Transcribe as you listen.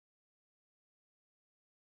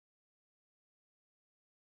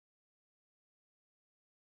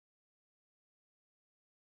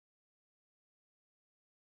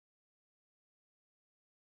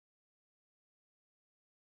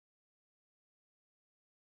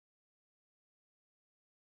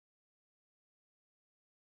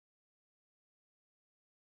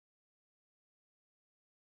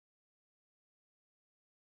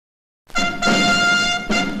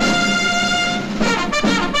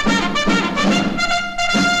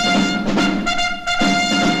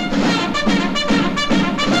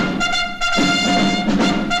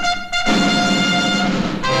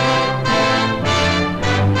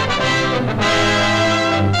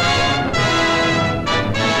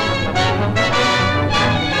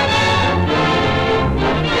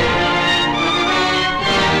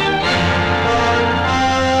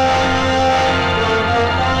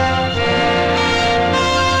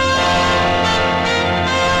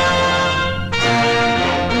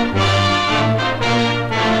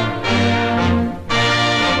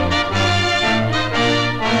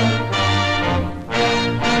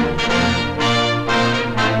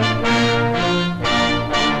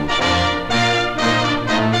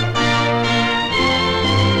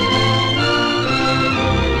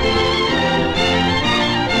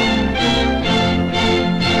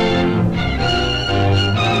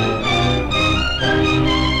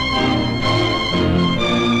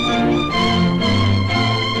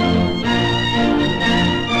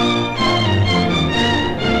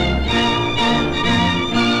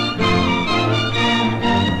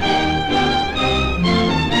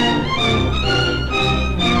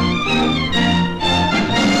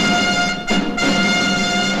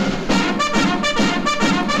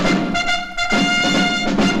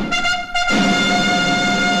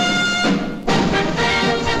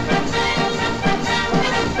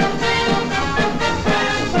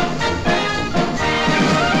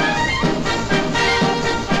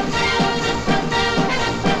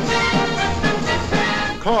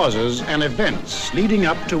causes and events leading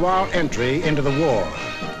up to our entry into the war.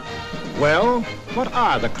 Well, what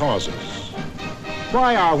are the causes?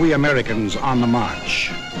 Why are we Americans on the march?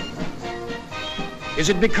 Is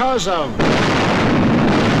it because of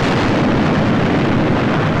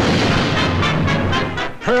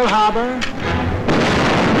Pearl Harbor?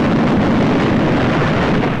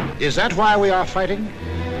 Is that why we are fighting?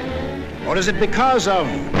 Or is it because of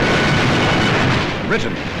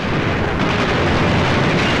Britain?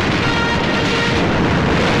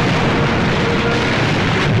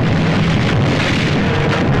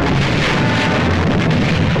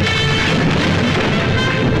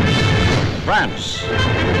 France.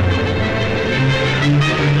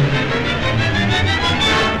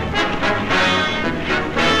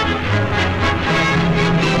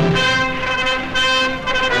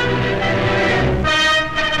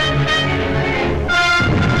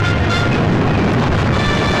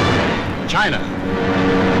 China.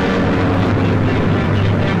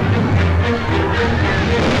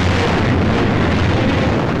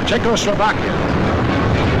 Czechoslovakia.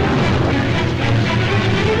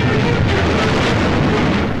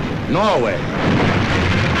 Norway.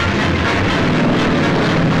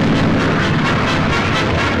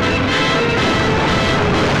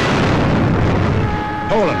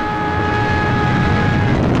 Poland.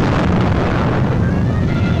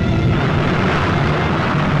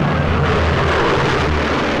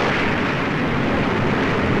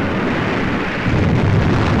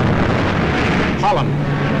 Holland.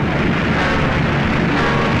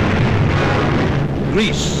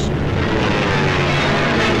 Greece.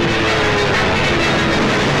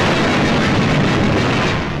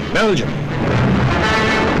 Belgium,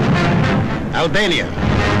 Albania,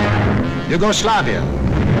 Yugoslavia,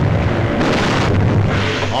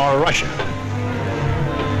 or Russia.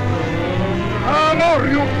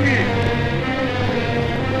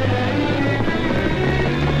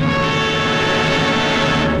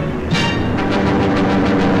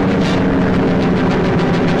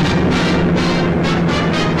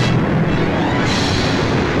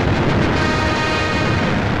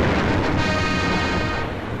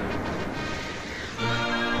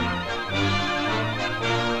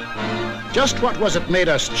 Just what was it made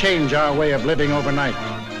us change our way of living overnight?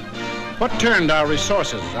 What turned our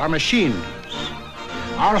resources, our machines,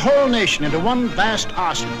 our whole nation into one vast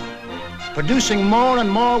arsenal, producing more and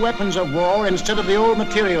more weapons of war instead of the old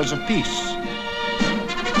materials of peace?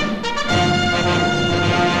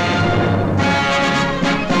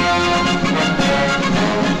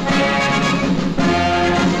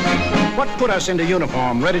 What put us into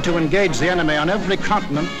uniform, ready to engage the enemy on every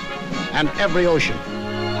continent and every ocean?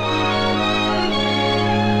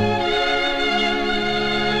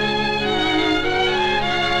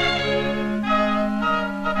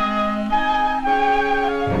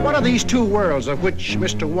 What are these two worlds of which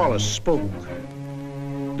Mr. Wallace spoke?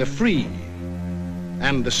 The free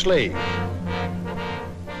and the slave.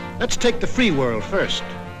 Let's take the free world first,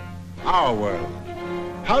 our world.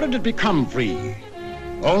 How did it become free?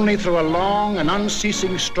 Only through a long and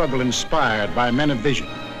unceasing struggle inspired by men of vision.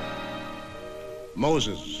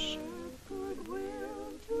 Moses,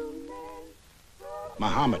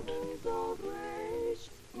 Muhammad,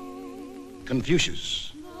 Confucius,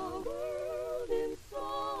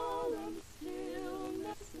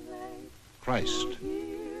 Christ.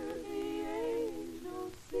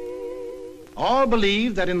 All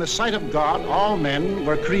believed that in the sight of God, all men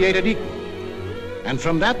were created equal. And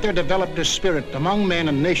from that there developed a spirit among men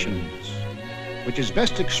and nations, which is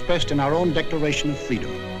best expressed in our own Declaration of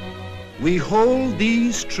Freedom. We hold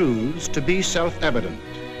these truths to be self-evident,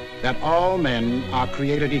 that all men are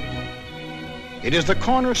created equal. It is the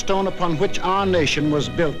cornerstone upon which our nation was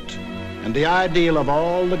built, and the ideal of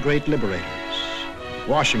all the great liberators.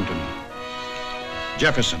 Washington,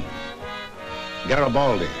 Jefferson,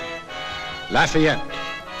 Garibaldi, Lafayette,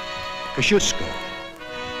 Kosciuszko,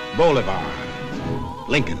 Bolivar,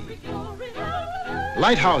 Lincoln.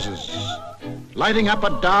 Lighthouses lighting up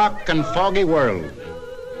a dark and foggy world.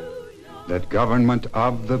 That government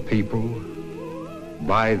of the people,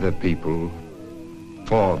 by the people,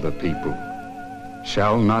 for the people,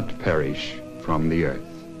 shall not perish from the earth.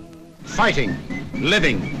 Fighting,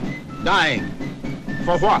 living, dying.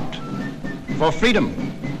 For what? For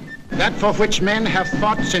freedom, that for which men have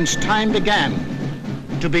fought since time began,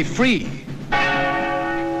 to be free.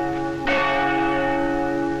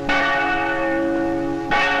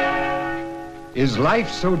 Is life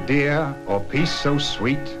so dear or peace so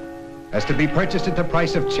sweet as to be purchased at the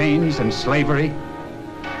price of chains and slavery?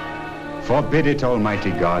 Forbid it,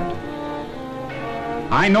 Almighty God.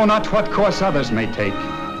 I know not what course others may take,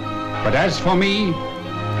 but as for me,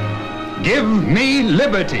 Give me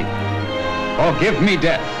liberty, or give me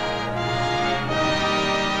death.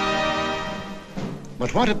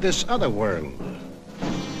 But what of this other world?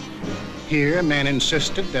 Here, men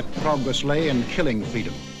insisted that progress lay in killing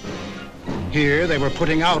freedom. Here, they were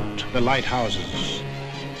putting out the lighthouses,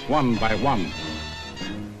 one by one.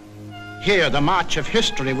 Here, the march of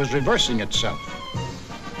history was reversing itself.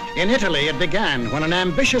 In Italy, it began when an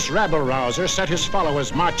ambitious rabble-rouser set his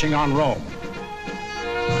followers marching on Rome.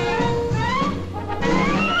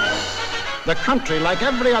 The country, like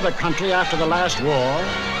every other country after the last war,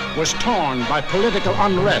 was torn by political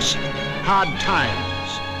unrest, hard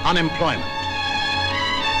times, unemployment.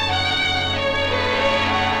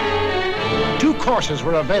 Two courses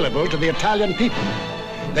were available to the Italian people.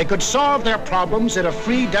 They could solve their problems in a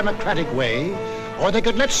free, democratic way, or they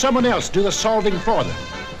could let someone else do the solving for them.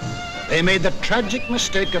 They made the tragic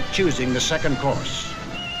mistake of choosing the second course.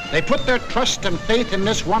 They put their trust and faith in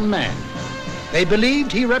this one man. They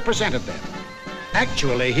believed he represented them.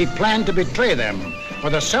 Actually, he planned to betray them for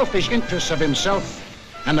the selfish interests of himself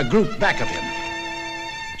and the group back of him,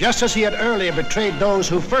 just as he had earlier betrayed those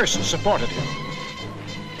who first supported him.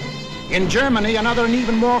 In Germany, another and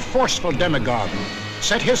even more forceful demagogue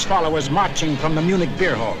set his followers marching from the Munich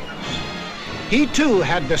beer halls. He too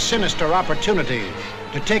had the sinister opportunity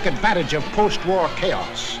to take advantage of post-war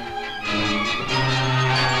chaos.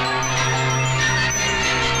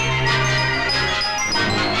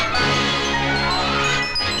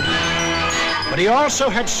 But he also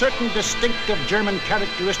had certain distinctive German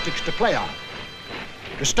characteristics to play on.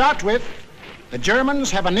 To start with, the Germans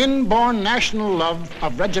have an inborn national love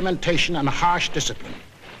of regimentation and harsh discipline.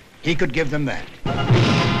 He could give them that.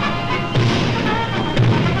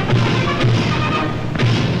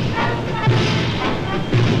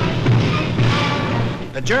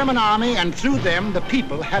 The German army, and through them the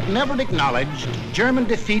people, had never acknowledged German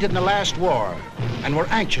defeat in the last war and were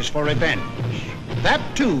anxious for revenge. That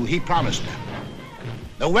too he promised them.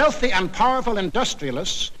 The wealthy and powerful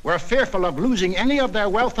industrialists were fearful of losing any of their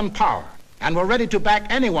wealth and power and were ready to back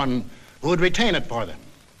anyone who would retain it for them.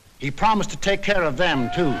 He promised to take care of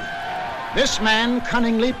them too. This man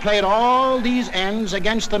cunningly played all these ends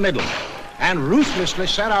against the middle and ruthlessly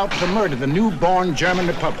set out to murder the newborn German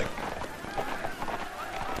Republic.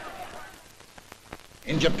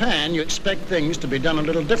 In Japan, you expect things to be done a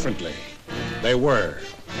little differently. They were.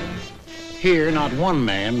 Here, not one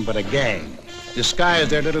man, but a gang disguised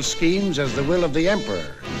their little schemes as the will of the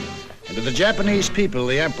emperor. And to the Japanese people,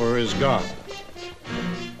 the emperor is God.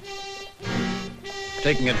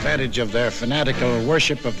 Taking advantage of their fanatical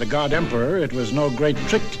worship of the god emperor, it was no great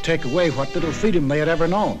trick to take away what little freedom they had ever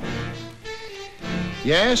known.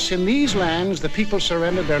 Yes, in these lands, the people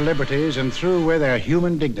surrendered their liberties and threw away their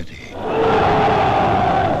human dignity.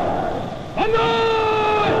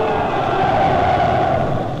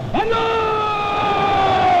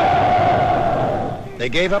 They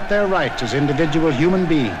gave up their rights as individual human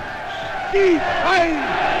beings.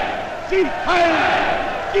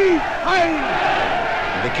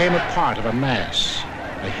 And became a part of a mass,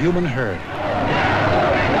 a human herd.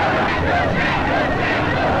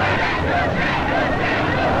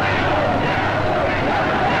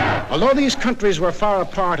 Although these countries were far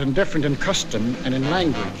apart and different in custom and in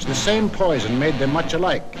language, the same poison made them much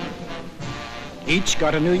alike. Each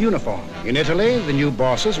got a new uniform. In Italy, the new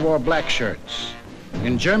bosses wore black shirts.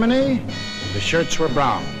 In Germany, the shirts were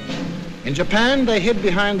brown. In Japan, they hid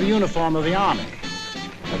behind the uniform of the army.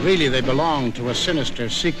 But really, they belonged to a sinister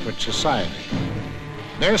secret society.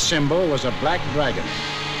 Their symbol was a black dragon.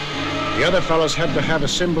 The other fellows had to have a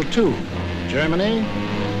symbol too. Germany,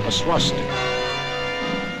 a swastika.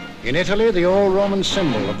 In Italy, the old Roman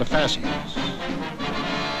symbol of the Fascists.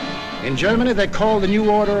 In Germany, they called the new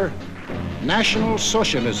order National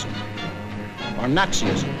Socialism, or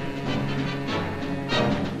Nazism.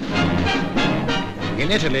 In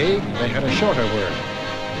Italy, they had a shorter word,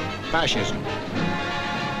 fascism.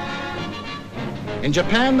 In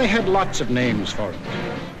Japan, they had lots of names for it.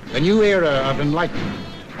 The new era of enlightenment,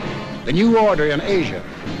 the new order in Asia,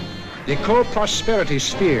 the co-prosperity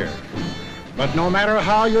sphere. But no matter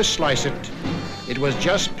how you slice it, it was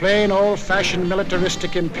just plain old-fashioned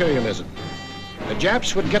militaristic imperialism. The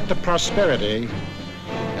Japs would get the prosperity,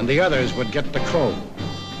 and the others would get the coal.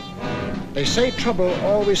 They say trouble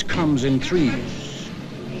always comes in threes.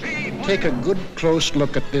 Take a good close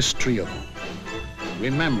look at this trio.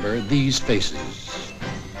 Remember these faces.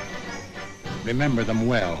 Remember them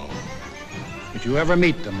well. If you ever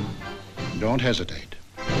meet them, don't hesitate.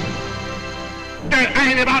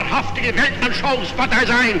 Eine wahrhaftige Weltanschauungspartei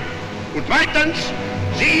sein. Und zweitens,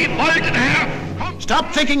 Sie wollten, Herr...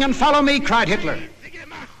 Stop thinking and follow me, cried Hitler.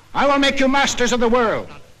 I will make you masters of the world.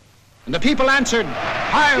 And the people answered,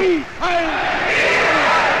 Heil!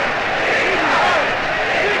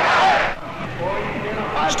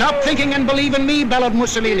 Stop thinking and believe in me, bellowed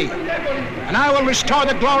Mussolini, and I will restore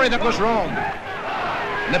the glory that was Rome.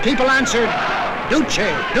 And the people answered, Duce,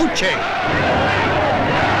 Duce.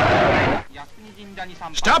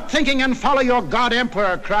 Stop thinking and follow your God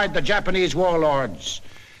Emperor, cried the Japanese warlords,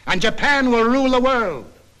 and Japan will rule the world.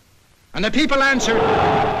 And the people answered,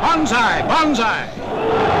 Banzai, Banzai.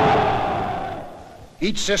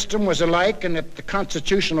 Each system was alike in that the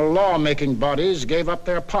constitutional law-making bodies gave up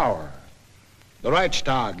their power. The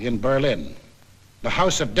Reichstag in Berlin, the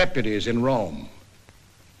House of Deputies in Rome,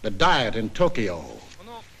 the Diet in Tokyo.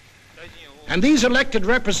 And these elected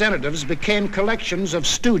representatives became collections of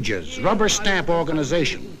stooges, rubber stamp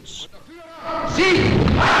organizations.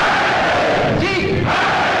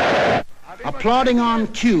 Applauding on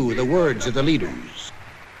cue the words of the leaders.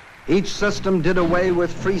 Each system did away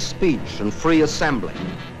with free speech and free assembly.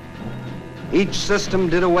 Each system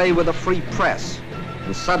did away with a free press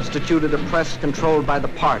and substituted a press controlled by the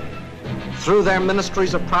party. Through their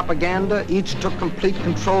ministries of propaganda, each took complete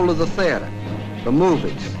control of the theater, the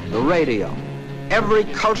movies, the radio. Every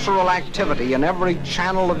cultural activity and every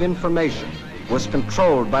channel of information was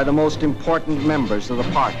controlled by the most important members of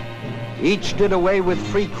the party. Each did away with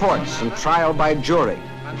free courts and trial by jury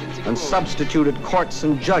and substituted courts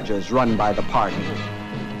and judges run by the party.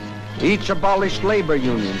 Each abolished labor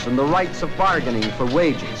unions and the rights of bargaining for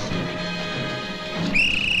wages.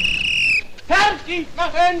 Fertig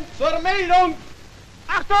machen zur Meldung!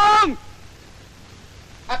 Achtung!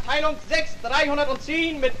 Abteilung 6,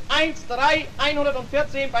 310 mit 1, 3,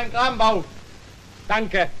 114 beim Grabenbau.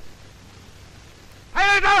 Danke.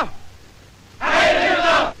 Heil Hitler! Heil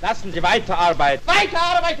Hitler! Lassen Sie weiterarbeiten.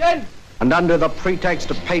 Weiterarbeiten! And under the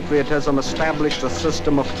pretext of patriotism established a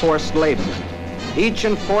system of forced labor. Each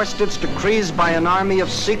enforced its decrees by an army of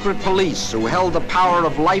secret police who held the power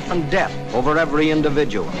of life and death over every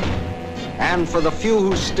individual. And for the few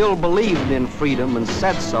who still believed in freedom and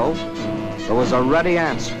said so, there was a ready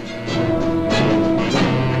answer.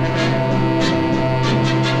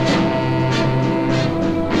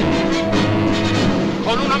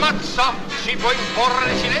 Con una mazza si può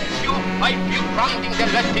imporre silenzio ai più grandi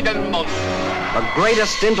intelletti del mondo. The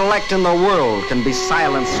greatest intellect in the world can be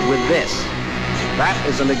silenced with this. That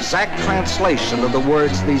is an exact translation of the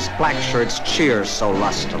words these black shirts cheer so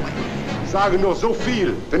lustily. Ich sage nur so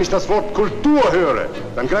viel, wenn ich das Wort Kultur höre,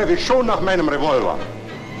 dann greife ich schon nach meinem Revolver.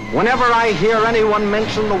 Whenever I hear anyone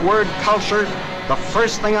mention the word culture, the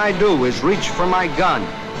first thing I do is reach for my gun.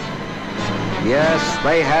 Yes,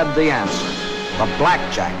 they had the answer. The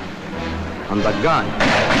blackjack and the gun.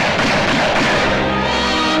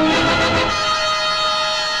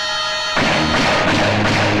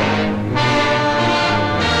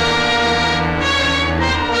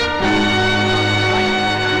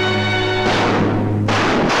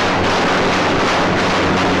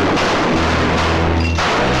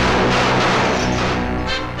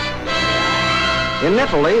 In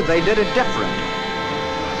Italy, they did it different.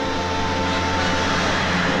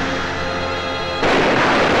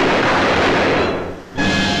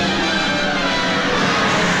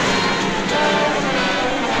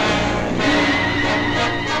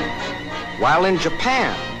 While in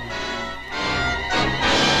Japan,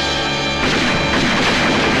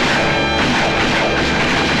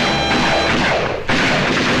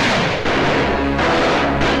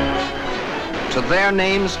 to their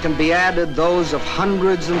names can be added those of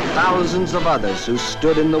hundreds and thousands of others who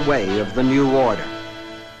stood in the way of the new order.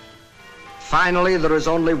 Finally, there is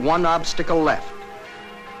only one obstacle left.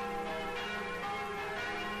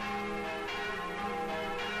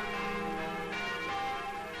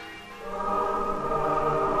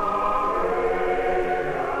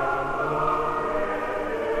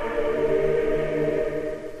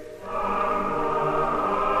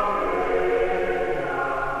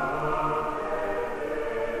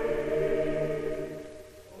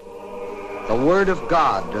 The word of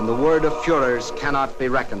God and the word of Führers cannot be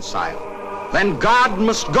reconciled. Then God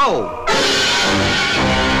must go.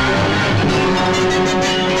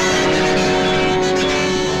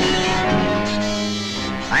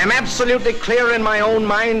 I am absolutely clear in my own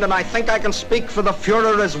mind, and I think I can speak for the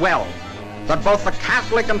Führer as well, that both the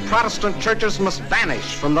Catholic and Protestant churches must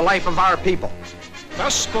vanish from the life of our people.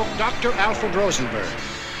 Thus spoke Dr. Alfred Rosenberg.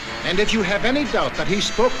 And if you have any doubt that he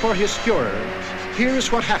spoke for his Führer,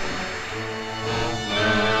 here's what happened.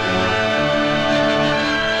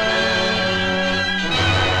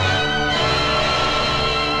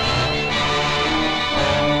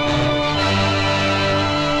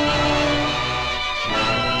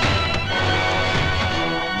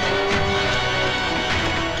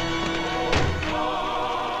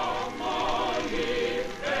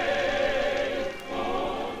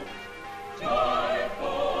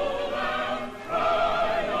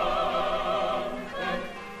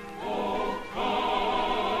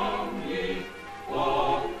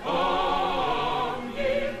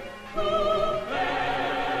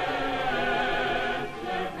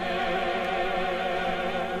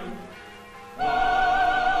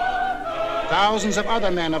 thousands of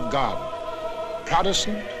other men of God,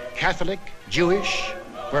 Protestant, Catholic, Jewish,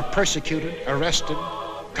 were persecuted, arrested,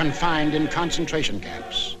 confined in concentration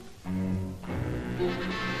camps.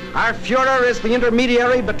 Our Führer is the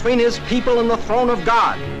intermediary between his people and the throne of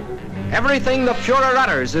God. Everything the Führer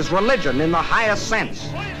utters is religion in the highest sense.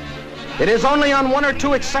 It is only on one or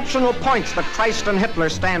two exceptional points that Christ and Hitler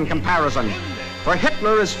stand comparison. For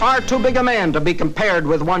Hitler is far too big a man to be compared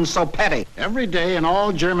with one so petty. Every day in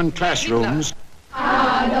all German classrooms,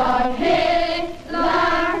 Adolf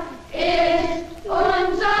Hitler ist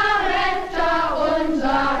unser Retter,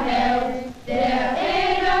 unser Held, der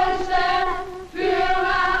edelste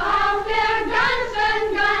Führer auf der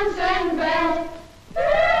ganzen Welt.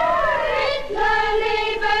 Für Hitler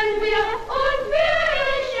leben wir und wir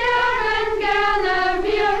sterben gerne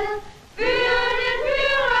wir. Für den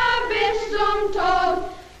Führer bis zum Tod,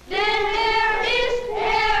 denn er ist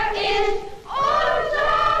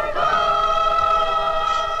unser Gott.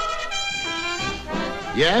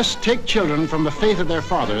 yes, take children from the faith of their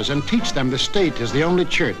fathers and teach them the state is the only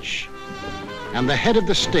church, and the head of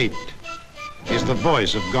the state is the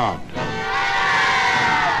voice of God.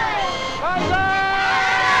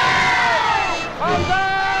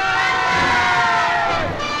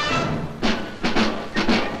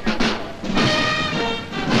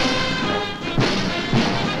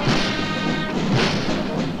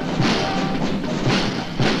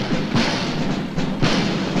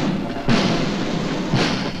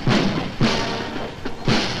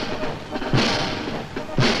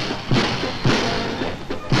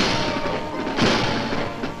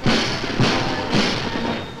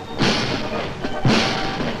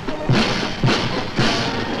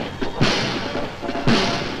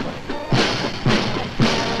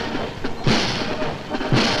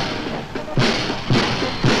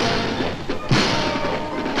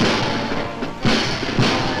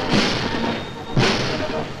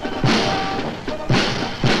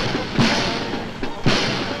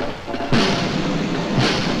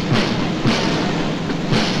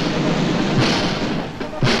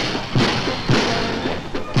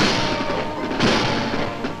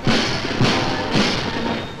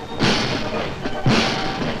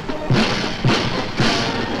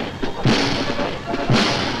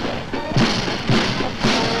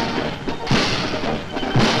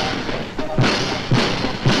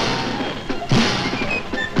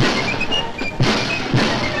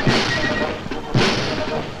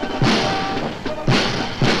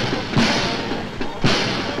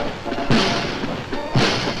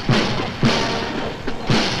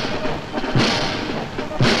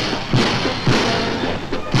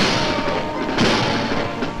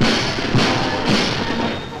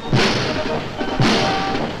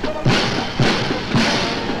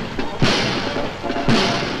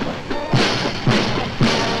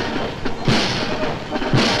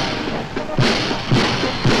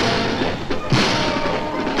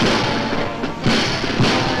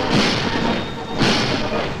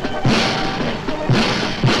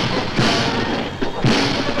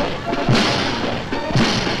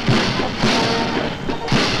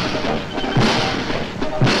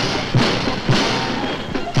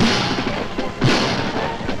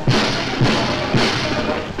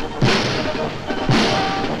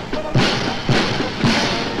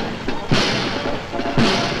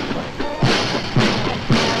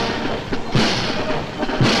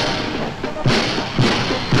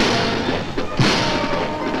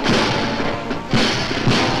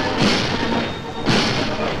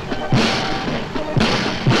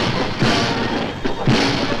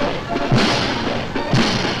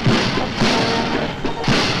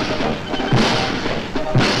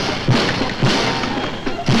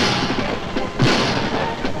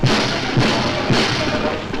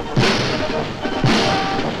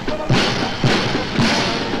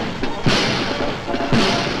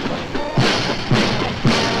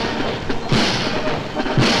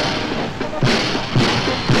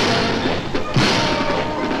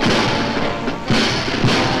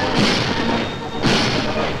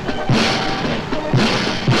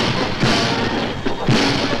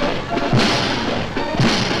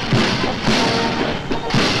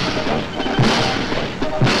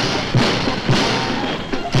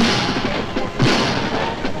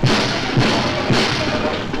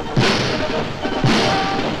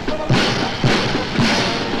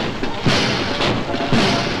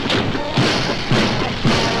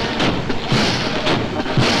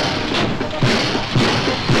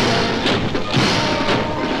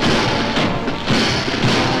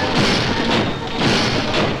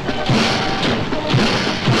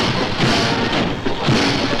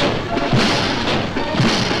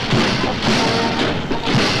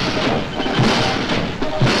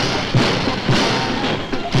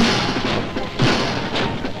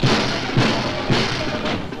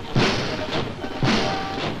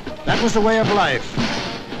 That was the way of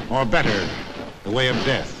life, or better, the way of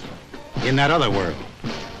death, in that other world.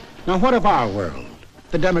 Now, what of our world,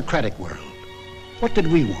 the democratic world? What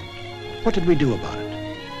did we want? What did we do about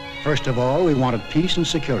it? First of all, we wanted peace and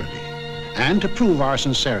security. And to prove our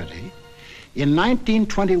sincerity, in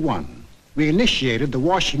 1921, we initiated the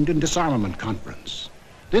Washington Disarmament Conference.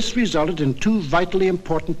 This resulted in two vitally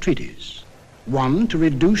important treaties. One, to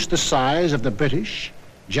reduce the size of the British,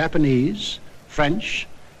 Japanese, French,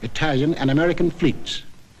 Italian, and American fleets.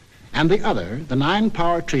 And the other, the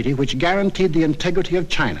Nine-Power Treaty, which guaranteed the integrity of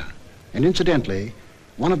China. And incidentally,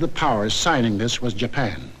 one of the powers signing this was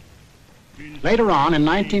Japan. Later on, in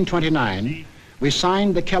 1929, we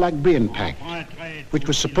signed the Kellogg-Briand Pact, which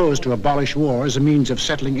was supposed to abolish war as a means of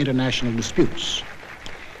settling international disputes.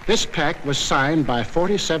 This pact was signed by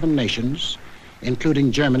 47 nations,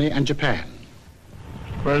 including Germany and Japan.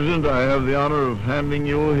 President, I have the honor of handing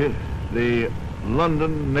you the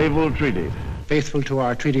London Naval Treaty. Faithful to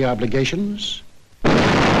our treaty obligations,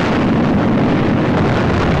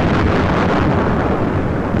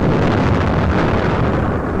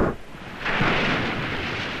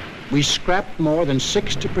 we scrapped more than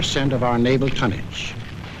 60% of our naval tonnage,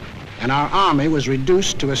 and our army was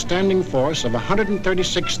reduced to a standing force of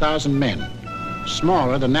 136,000 men,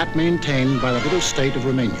 smaller than that maintained by the little state of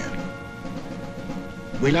Romania.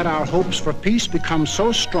 We let our hopes for peace become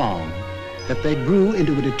so strong that they grew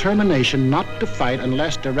into a determination not to fight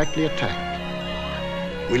unless directly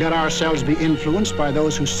attacked. We let ourselves be influenced by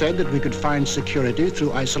those who said that we could find security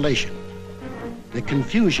through isolation. The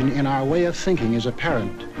confusion in our way of thinking is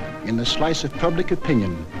apparent in the slice of public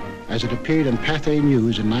opinion as it appeared in Pathé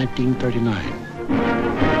News in 1939.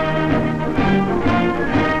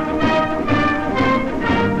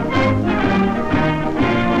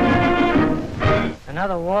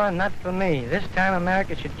 Another war, not for me. This time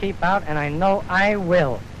America should keep out, and I know I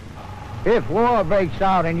will. If war breaks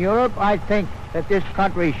out in Europe, I think that this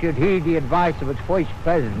country should heed the advice of its first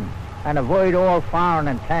president and avoid all foreign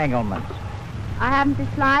entanglements. I haven't the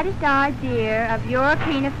slightest idea of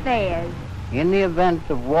European affairs. In the event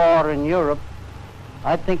of war in Europe,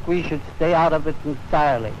 I think we should stay out of it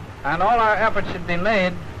entirely. And all our efforts should be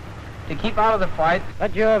made to keep out of the fight.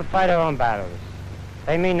 Let Europe fight our own battles.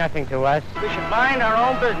 They mean nothing to us. We should mind our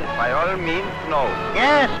own business. By all means, no.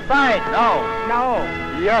 Yes, fight. No. No.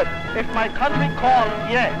 Yes. If my country calls,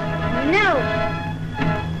 yes. No.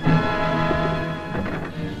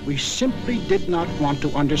 We simply did not want to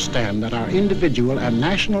understand that our individual and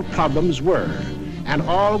national problems were, and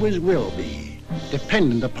always will be,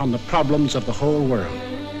 dependent upon the problems of the whole world.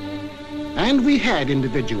 And we had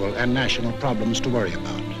individual and national problems to worry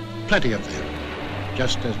about, plenty of them,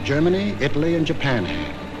 just as Germany, Italy, and Japan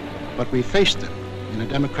had. But we faced them in a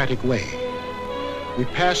democratic way. We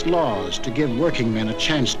passed laws to give working men a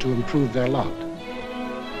chance to improve their lot.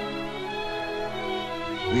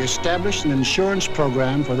 We established an insurance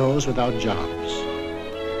program for those without jobs.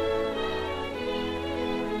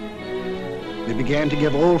 We began to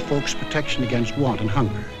give old folks protection against want and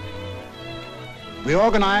hunger. We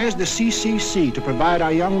organized the CCC to provide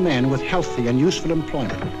our young men with healthy and useful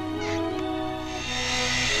employment.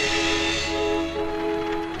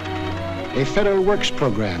 A federal works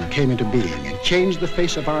program came into being and changed the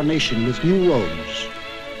face of our nation with new roads,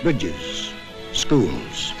 bridges,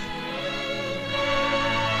 schools.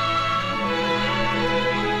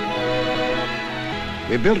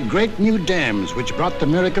 We built great new dams which brought the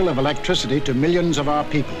miracle of electricity to millions of our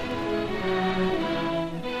people.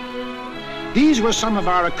 These were some of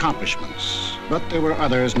our accomplishments, but there were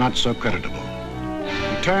others not so creditable.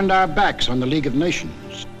 We turned our backs on the League of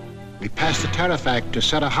Nations. We passed the Tariff Act to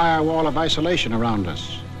set a higher wall of isolation around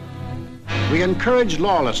us. We encouraged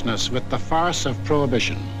lawlessness with the farce of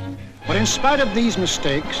prohibition. But in spite of these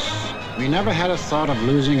mistakes, we never had a thought of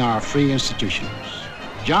losing our free institutions.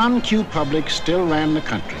 John Q. Public still ran the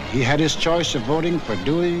country. He had his choice of voting for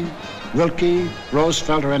Dewey, Wilkie,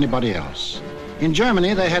 Roosevelt, or anybody else. In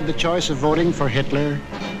Germany, they had the choice of voting for Hitler,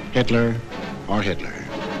 Hitler, or Hitler.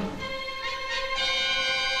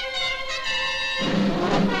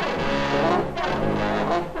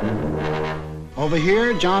 Over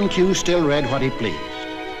here, John Q. still read what he pleased.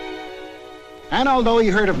 And although he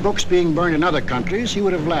heard of books being burned in other countries, he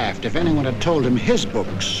would have laughed if anyone had told him his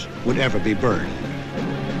books would ever be burned.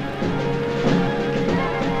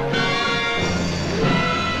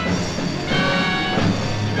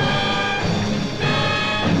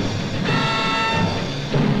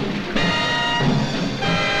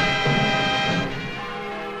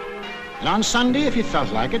 And on Sunday, if he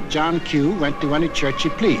felt like it, John Q. went to any church he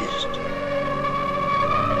pleased.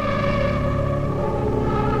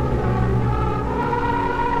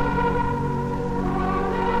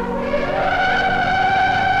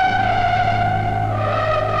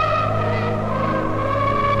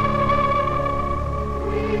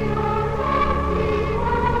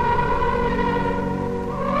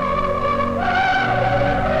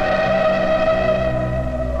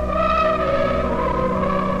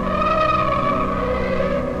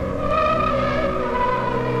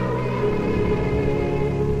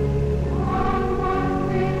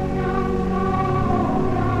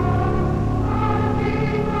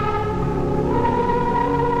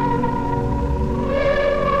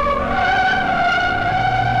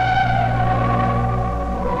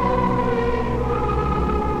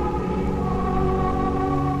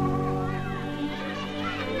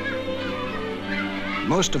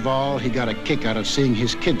 most of all, he got a kick out of seeing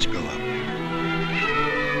his kids grow up.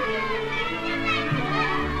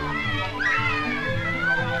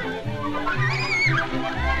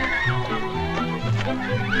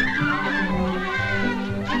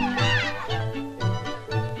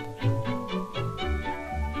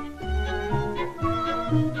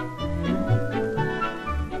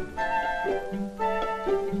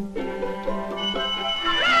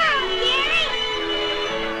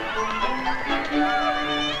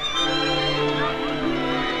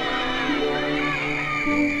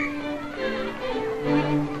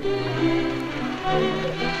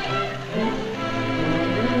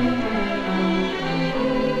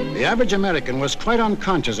 The average American was quite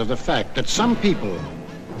unconscious of the fact that some people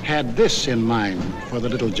had this in mind for the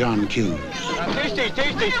little John Q's.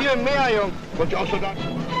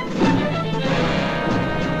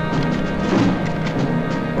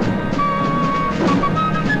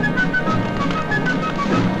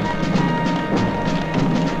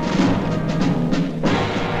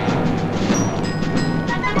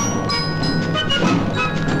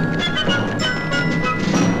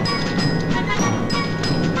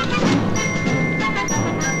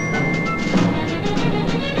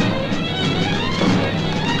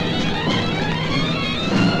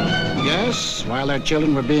 While their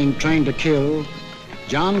children were being trained to kill,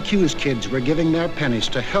 John Q's kids were giving their pennies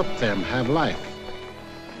to help them have life.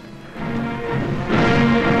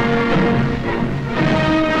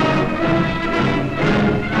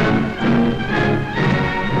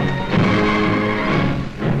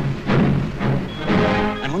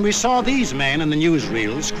 And when we saw these men in the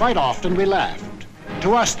newsreels, quite often we laughed.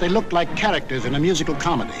 To us, they looked like characters in a musical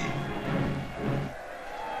comedy.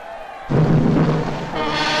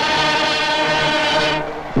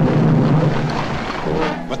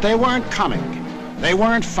 They weren't comic. They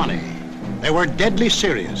weren't funny. They were deadly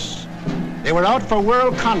serious. They were out for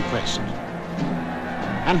world conquest.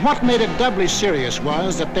 And what made it doubly serious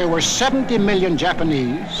was that there were 70 million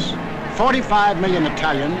Japanese, 45 million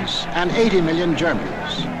Italians, and 80 million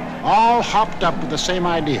Germans, all hopped up with the same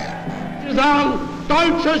idea.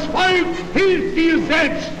 Deutsches Volk hilft dir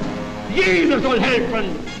selbst. Jeder soll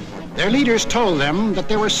helfen. Their leaders told them that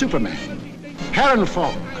they were supermen.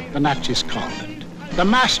 Herrenvolk, the Nazis called it. The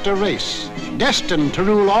master race, destined to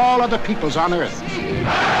rule all other peoples on Earth.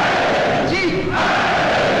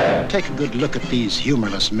 Take a good look at these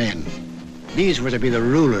humorless men. These were to be the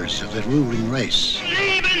rulers of the ruling race.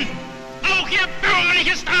 Leben, auch ihr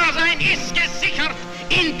bürgerliches Dasein ist gesichert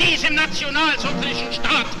in diesem nationalsozialistischen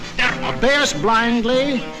Staat. Obey us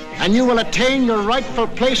blindly, and you will attain your rightful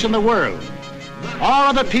place in the world. All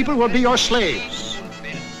other people will be your slaves.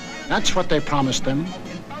 That's what they promised them.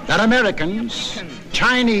 That Americans,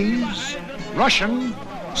 Chinese, Russian,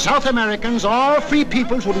 South Americans, all free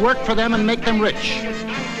peoples would work for them and make them rich.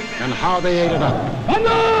 And how they ate it up.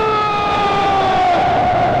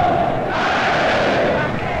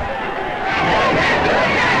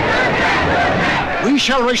 We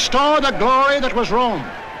shall restore the glory that was Rome.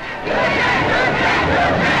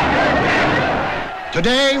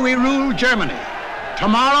 Today we rule Germany.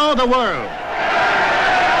 Tomorrow the world.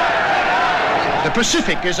 The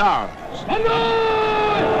Pacific is ours.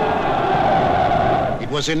 It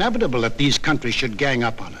was inevitable that these countries should gang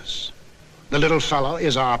up on us. The little fellow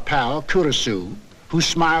is our pal, Kurosu, who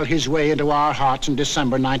smiled his way into our hearts in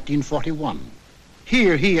December 1941.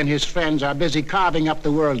 Here he and his friends are busy carving up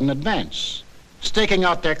the world in advance, staking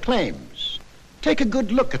out their claims. Take a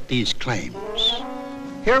good look at these claims.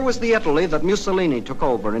 Here was the Italy that Mussolini took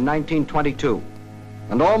over in 1922.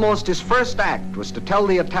 And almost his first act was to tell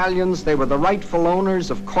the Italians they were the rightful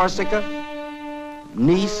owners of Corsica,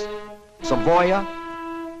 Nice, Savoia,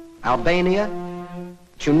 Albania,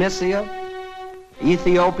 Tunisia,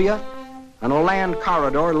 Ethiopia, and a land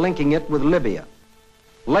corridor linking it with Libya.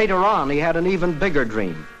 Later on, he had an even bigger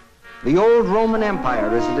dream. The old Roman Empire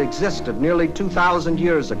as it existed nearly 2,000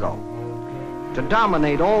 years ago, to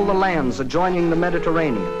dominate all the lands adjoining the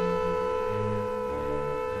Mediterranean.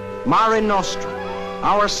 Mare Nostrum.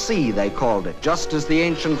 Our sea, they called it, just as the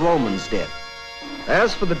ancient Romans did.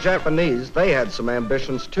 As for the Japanese, they had some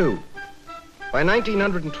ambitions too. By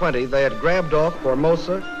 1920, they had grabbed off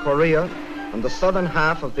Formosa, Korea, and the southern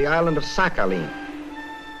half of the island of Sakhalin.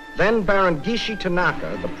 Then Baron Gishi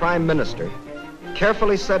Tanaka, the prime minister,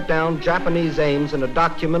 carefully set down Japanese aims in a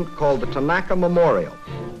document called the Tanaka Memorial.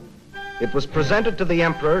 It was presented to the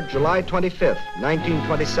emperor July 25th,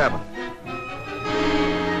 1927.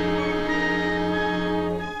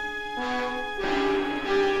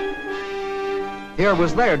 Here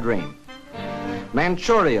was their dream.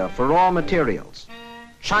 Manchuria for raw materials,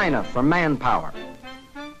 China for manpower,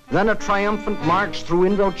 Then a triumphant march through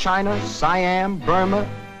Indochina, Siam, Burma,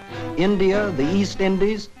 India, the East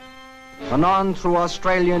Indies, and on through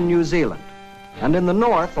Australia and New Zealand. And in the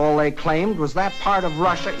north, all they claimed was that part of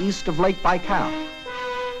Russia east of Lake Baikal.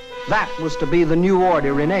 That was to be the new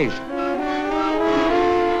order in Asia.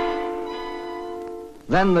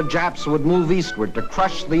 Then the Japs would move eastward to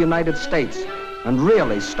crush the United States and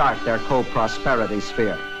really start their co-prosperity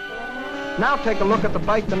sphere. Now take a look at the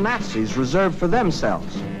bite the Nazis reserved for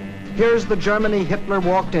themselves. Here's the Germany Hitler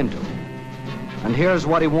walked into, and here's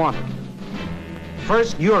what he wanted.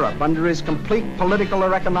 First, Europe under his complete political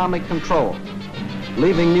or economic control,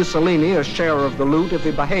 leaving Mussolini a share of the loot if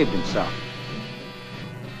he behaved himself.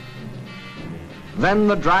 Then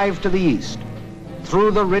the drive to the east,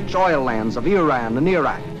 through the rich oil lands of Iran and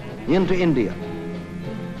Iraq, into India.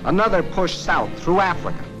 Another push south through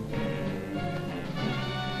Africa.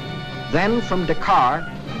 Then from Dakar,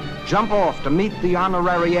 jump off to meet the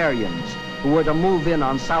honorary Aryans who were to move in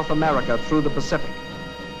on South America through the Pacific.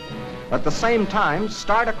 At the same time,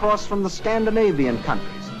 start across from the Scandinavian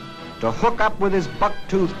countries to hook up with his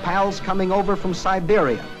buck-toothed pals coming over from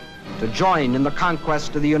Siberia to join in the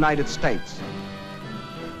conquest of the United States.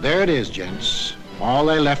 There it is, gents. All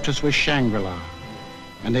they left us was Shangri-La.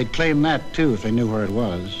 And they'd claim that, too, if they knew where it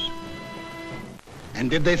was. And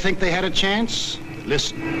did they think they had a chance?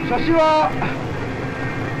 Listen.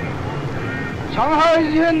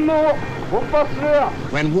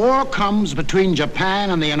 When war comes between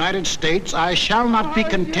Japan and the United States, I shall not be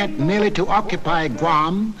content merely to occupy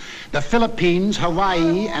Guam, the Philippines,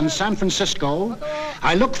 Hawaii, and San Francisco.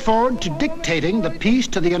 I look forward to dictating the peace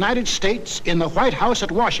to the United States in the White House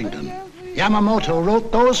at Washington. Yamamoto wrote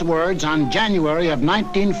those words on January of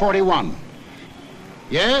 1941.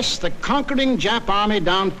 Yes, the conquering Jap army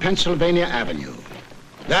down Pennsylvania Avenue.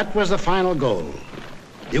 That was the final goal.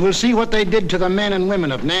 You will see what they did to the men and women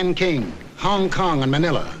of Nanking, Hong Kong, and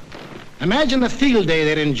Manila. Imagine the field day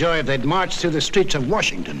they'd enjoy if they'd marched through the streets of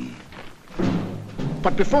Washington.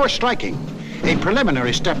 But before striking, a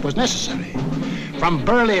preliminary step was necessary. From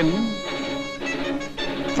Berlin,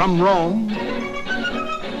 from Rome,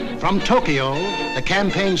 from Tokyo, the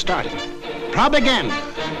campaign started. Propaganda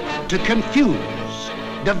to confuse,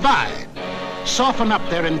 divide, soften up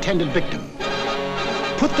their intended victim.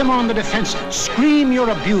 Put them on the defensive. Scream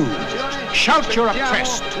you're abused. Shout you're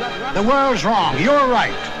oppressed. The world's wrong. You're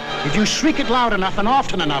right. If you shriek it loud enough and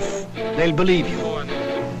often enough, they'll believe you.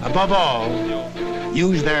 Above all,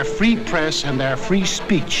 use their free press and their free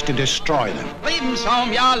speech to destroy them.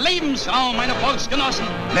 Lebensraum, ja, Lebensraum, meine Volksgenossen.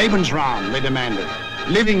 Lebensraum, they demanded.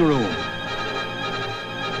 Living room.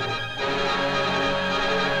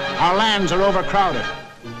 Our lands are overcrowded.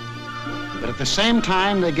 But at the same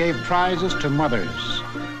time, they gave prizes to mothers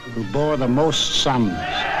who bore the most sons.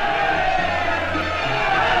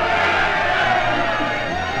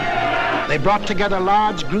 They brought together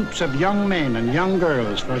large groups of young men and young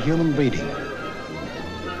girls for human breeding.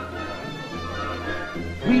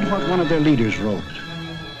 Read what one of their leaders wrote.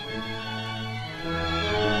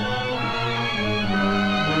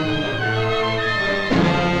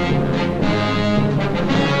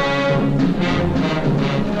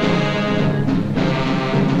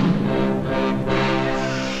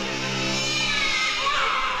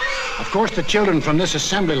 Of course, the children from this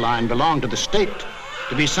assembly line belong to the state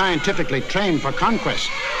to be scientifically trained for conquest.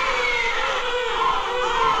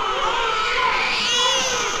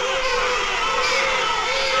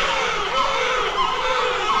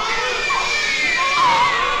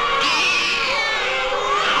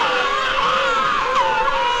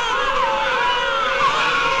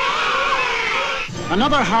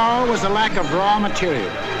 Another howl was the lack of raw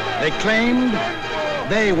material. They claimed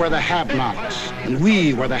they were the have-nots and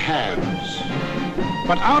we were the haves.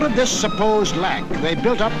 But out of this supposed lack, they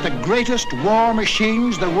built up the greatest war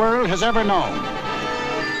machines the world has ever known.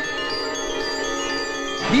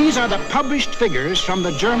 These are the published figures from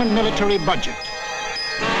the German military budget.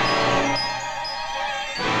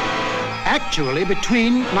 Actually,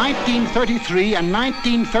 between 1933 and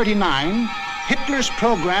 1939, Hitler's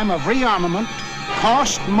program of rearmament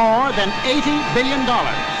cost more than $80 billion.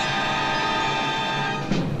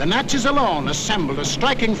 The Nazis alone assembled a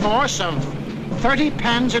striking force of 30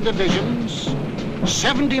 panzer divisions,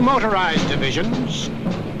 70 motorized divisions,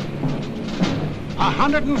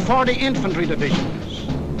 140 infantry divisions,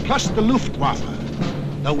 plus the Luftwaffe,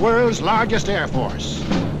 the world's largest air force.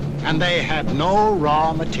 And they had no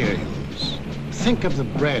raw materials. Think of the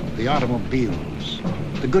bread, the automobiles,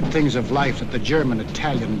 the good things of life that the German,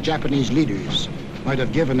 Italian, Japanese leaders might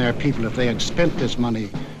have given their people if they had spent this money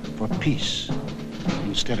for peace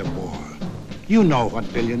instead of war. You know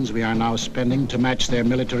what billions we are now spending to match their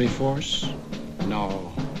military force?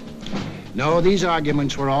 No. No, these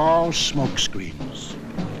arguments were all smokescreens.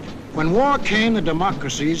 When war came, the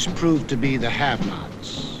democracies proved to be the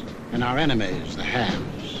have-nots, and our enemies the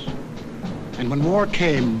haves. And when war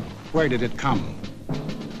came, where did it come?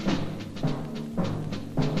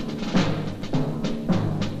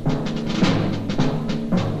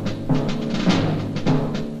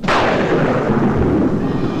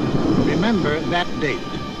 Remember that date,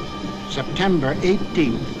 September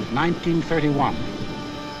 18th, 1931,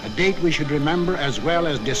 a date we should remember as well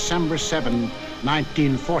as December 7,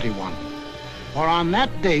 1941. For on that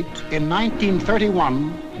date, in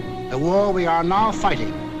 1931, the war we are now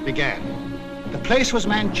fighting began. The place was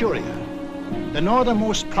Manchuria, the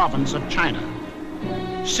northernmost province of China,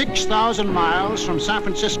 6,000 miles from San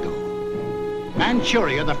Francisco.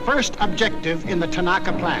 Manchuria, the first objective in the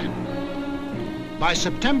Tanaka Plan. By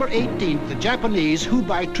September 18th, the Japanese, who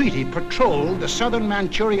by treaty patrolled the southern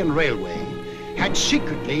Manchurian railway, had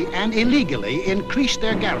secretly and illegally increased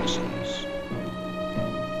their garrisons.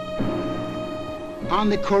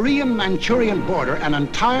 On the Korean-Manchurian border, an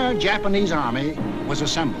entire Japanese army was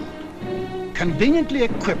assembled, conveniently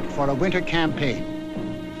equipped for a winter campaign.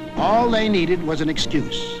 All they needed was an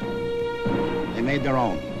excuse. They made their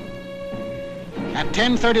own. At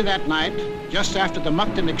 10:30 that night, just after the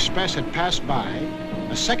Mukden Express had passed by,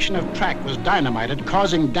 a section of track was dynamited,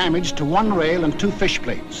 causing damage to one rail and 2 fish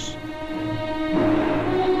plates.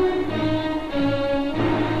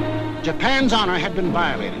 Japan's honor had been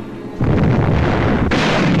violated.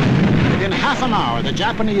 Within half an hour, the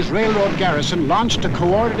Japanese railroad garrison launched a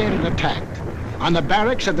coordinated attack on the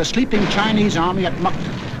barracks of the sleeping Chinese army at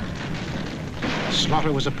Mukden. The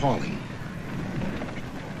slaughter was appalling.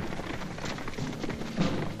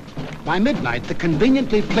 By midnight, the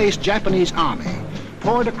conveniently placed Japanese army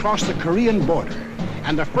poured across the Korean border,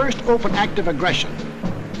 and the first open act of aggression,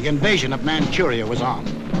 the invasion of Manchuria, was on.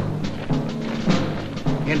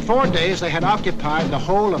 In 4 days, they had occupied the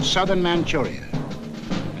whole of southern Manchuria,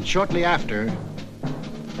 and shortly after,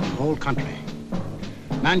 the whole country.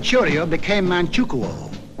 Manchuria became Manchukuo,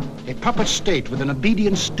 a puppet state with an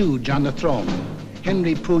obedient stooge on the throne,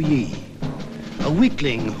 Henry Puyi, a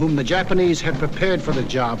weakling whom the Japanese had prepared for the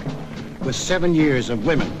job with 7 years of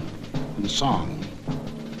women and song.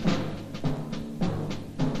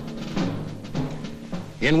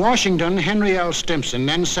 In Washington, Henry L. Stimson,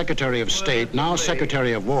 then Secretary of State, now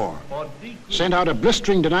Secretary of War, sent out a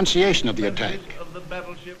blistering denunciation of the attack.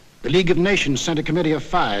 The League of Nations sent a committee of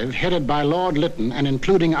 5, headed by Lord Lytton and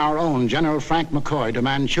including our own General Frank McCoy, to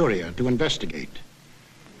Manchuria to investigate.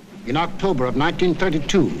 In October of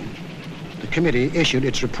 1932, the committee issued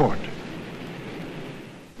its report.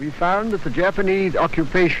 We found that the Japanese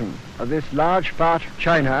occupation of this large part of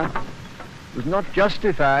China was not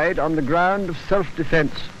justified on the ground of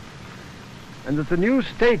self-defense, and that the new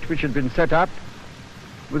state which had been set up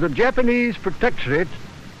was a Japanese protectorate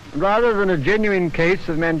rather than a genuine case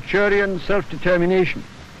of Manchurian self-determination.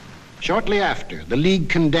 Shortly after, the League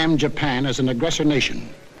condemned Japan as an aggressor nation.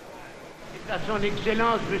 À son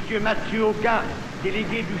Excellence, Monsieur Matsuoka,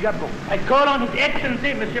 délégué du Japon. I call on His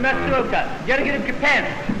Excellency, Monsieur Matsuoka, delegate of Japan.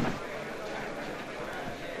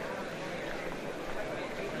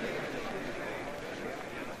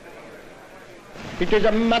 It is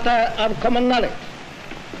a matter of common knowledge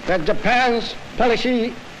that Japan's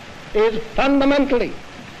policy is fundamentally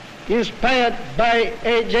inspired by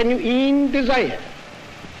a genuine desire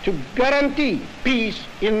to guarantee peace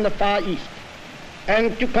in the Far East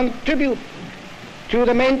and to contribute to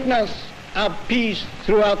the maintenance of peace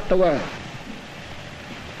throughout the world.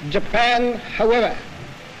 Japan, however,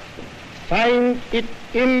 finds it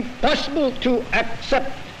impossible to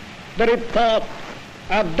accept the report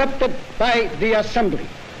adopted by the Assembly.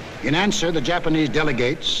 In answer, the Japanese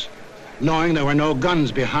delegates, knowing there were no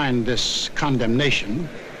guns behind this condemnation,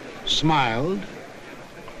 smiled,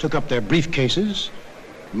 took up their briefcases,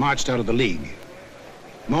 marched out of the League.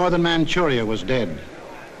 More than Manchuria was dead.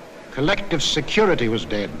 Collective security was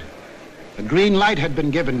dead. The green light had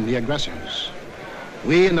been given the aggressors.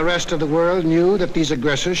 We and the rest of the world knew that these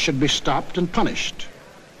aggressors should be stopped and punished.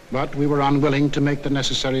 But we were unwilling to make the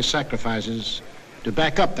necessary sacrifices to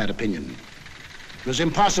back up that opinion. It was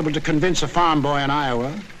impossible to convince a farm boy in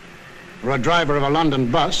Iowa, or a driver of a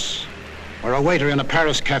London bus, or a waiter in a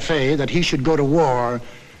Paris cafe that he should go to war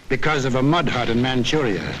because of a mud hut in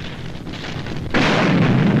Manchuria.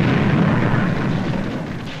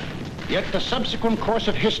 Yet the subsequent course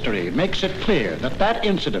of history makes it clear that that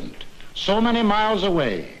incident, so many miles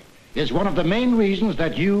away, is one of the main reasons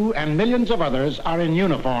that you and millions of others are in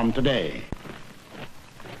uniform today.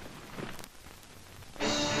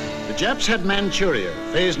 Japs had Manchuria.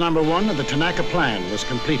 Phase number 1 of the Tanaka Plan was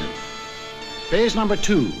completed. Phase number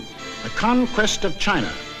 2, the conquest of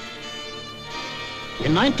China.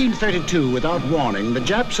 In 1932, without warning, the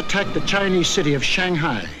Japs attacked the Chinese city of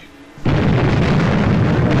Shanghai.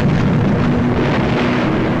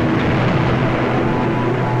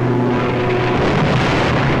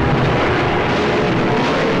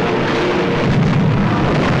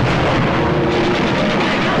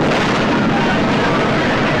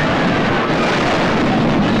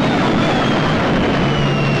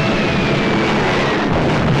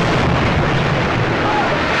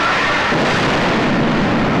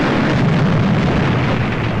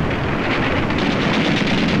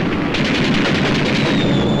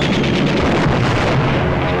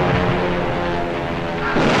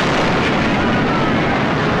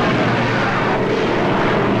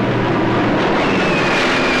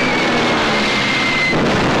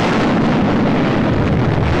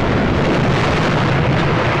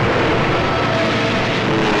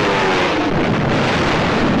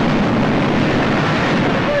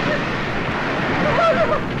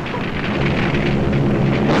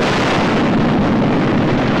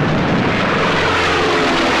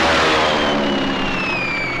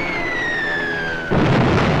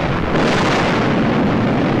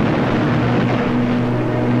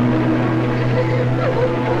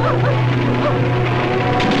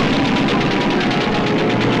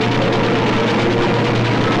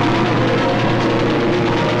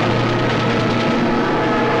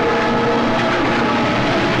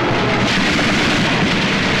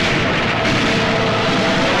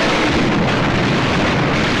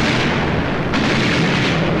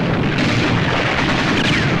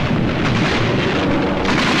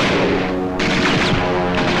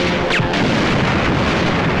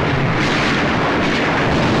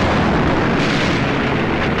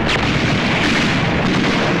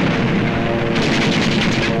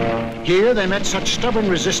 Here they met such stubborn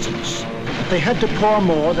resistance that they had to pour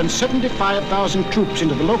more than 75,000 troops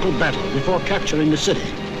into the local battle before capturing the city.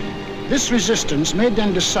 This resistance made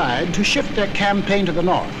them decide to shift their campaign to the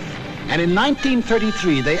north, and in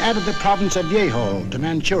 1933 they added the province of Yehol to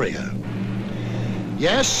Manchuria.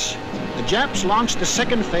 Yes, the Japs launched the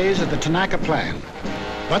second phase of the Tanaka Plan,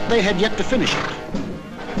 but they had yet to finish it.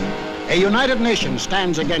 A united nation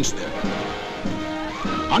stands against them.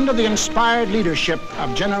 Under the inspired leadership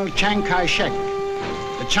of General Chiang Kai-shek,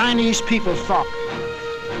 the Chinese people fought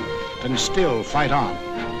and still fight on.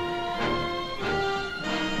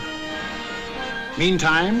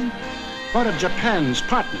 Meantime, what of Japan's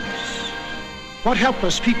partners? What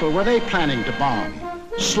helpless people were they planning to bomb,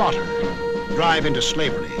 slaughter, drive into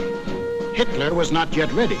slavery? Hitler was not yet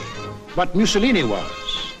ready, but Mussolini was.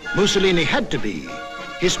 Mussolini had to be.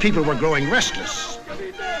 His people were growing restless.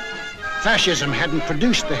 Fascism hadn't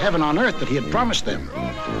produced the heaven on earth that he had promised them.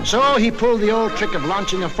 So he pulled the old trick of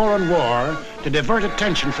launching a foreign war to divert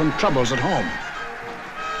attention from troubles at home.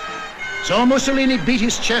 So Mussolini beat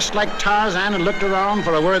his chest like Tarzan and looked around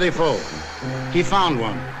for a worthy foe. He found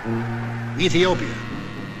one, Ethiopia.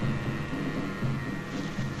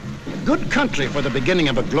 A good country for the beginning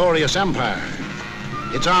of a glorious empire.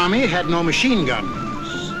 Its army had no machine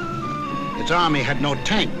guns. Its army had no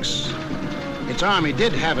tanks. Its army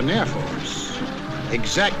did have an air force,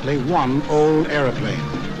 exactly one old airplane.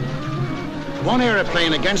 One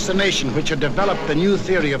airplane against a nation which had developed the new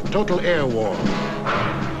theory of total air war,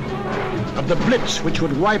 of the blitz which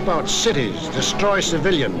would wipe out cities, destroy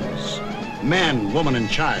civilians, men, woman, and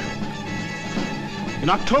child. In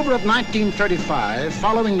October of 1935,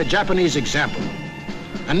 following the Japanese example,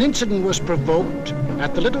 an incident was provoked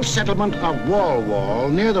at the little settlement of Wal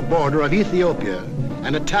near the border of Ethiopia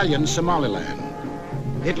and Italian Somaliland.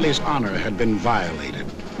 Italy's honor had been violated.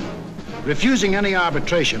 Refusing any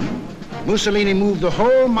arbitration, Mussolini moved the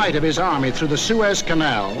whole might of his army through the Suez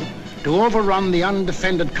Canal to overrun the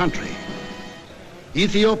undefended country.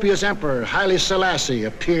 Ethiopia's emperor, Haile Selassie,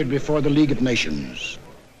 appeared before the League of Nations.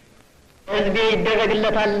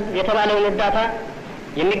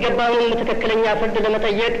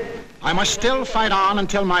 I must still fight on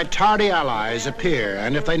until my tardy allies appear,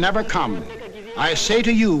 and if they never come, I say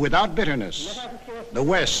to you without bitterness, the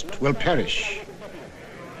West will perish.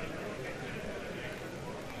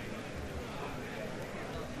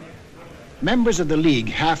 Members of the League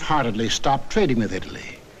half-heartedly stopped trading with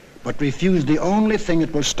Italy, but refused the only thing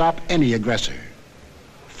that will stop any aggressor: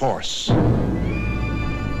 force.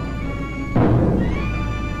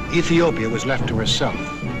 Ethiopia was left to herself.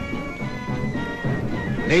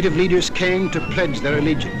 Native leaders came to pledge their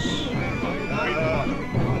allegiance.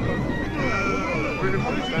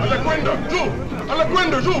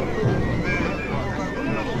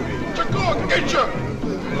 Ketchup!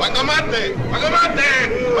 Guacamole! Guacamole!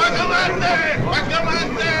 Guacamole!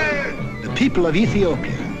 Guacamole! The people of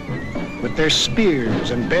Ethiopia, with their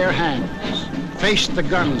spears and bare hands, faced the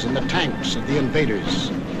guns and the tanks of the invaders,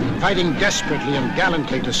 fighting desperately and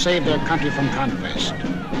gallantly to save their country from conquest.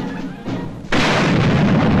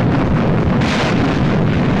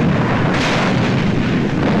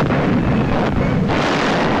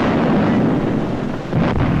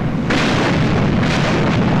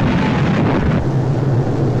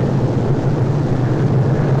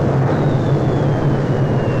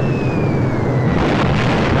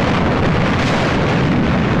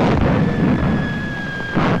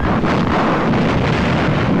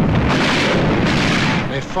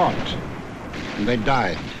 Fought, and they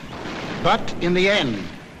died. But in the end,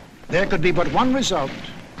 there could be but one result.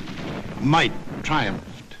 Might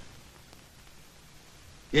triumphed.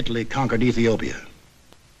 Italy conquered Ethiopia.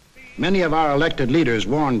 Many of our elected leaders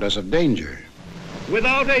warned us of danger.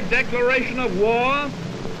 Without a declaration of war,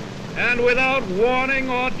 and without warning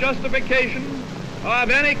or justification of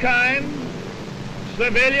any kind,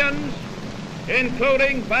 civilians,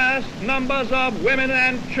 including vast numbers of women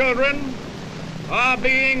and children, are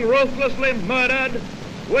being ruthlessly murdered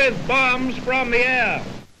with bombs from the air.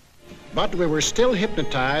 But we were still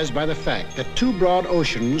hypnotized by the fact that two broad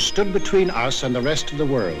oceans stood between us and the rest of the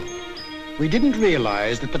world. We didn't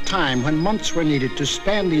realize that the time when months were needed to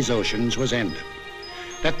span these oceans was ended,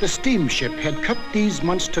 that the steamship had cut these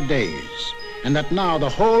months to days, and that now the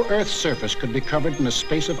whole Earth's surface could be covered in the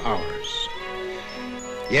space of hours.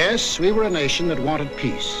 Yes, we were a nation that wanted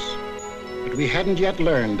peace. But we hadn't yet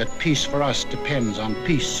learned that peace for us depends on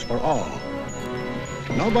peace for all.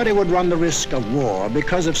 Nobody would run the risk of war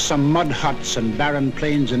because of some mud huts and barren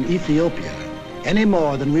plains in Ethiopia, any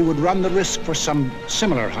more than we would run the risk for some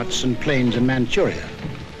similar huts and plains in Manchuria.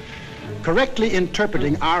 Correctly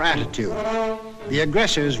interpreting our attitude, the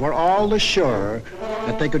aggressors were all the surer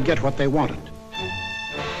that they could get what they wanted.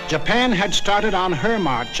 Japan had started on her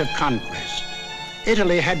march of conquest.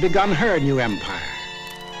 Italy had begun her new empire.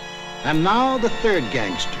 And now the third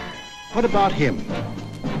gangster. What about him?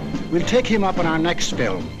 We'll take him up in our next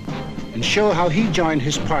film and show how he joined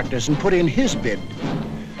his partners and put in his bid.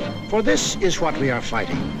 For this is what we are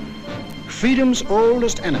fighting. Freedom's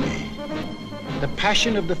oldest enemy, the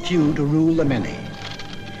passion of the few to rule the many.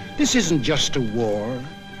 This isn't just a war.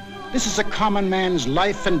 This is a common man's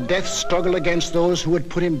life and death struggle against those who would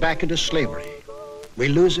put him back into slavery. We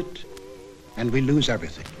lose it, and we lose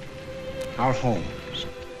everything. Our homes.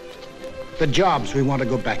 The jobs we want to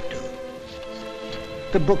go back to,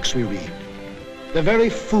 the books we read, the very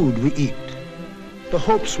food we eat, the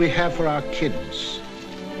hopes we have for our kids,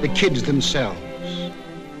 the kids themselves.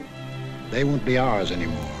 They won't be ours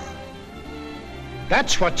anymore.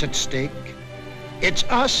 That's what's at stake. It's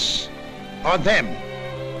us or them.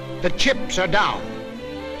 The chips are down.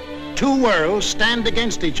 Two worlds stand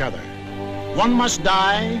against each other. One must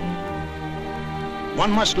die, one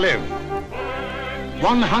must live.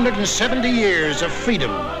 170 years of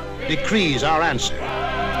freedom decrees our answer.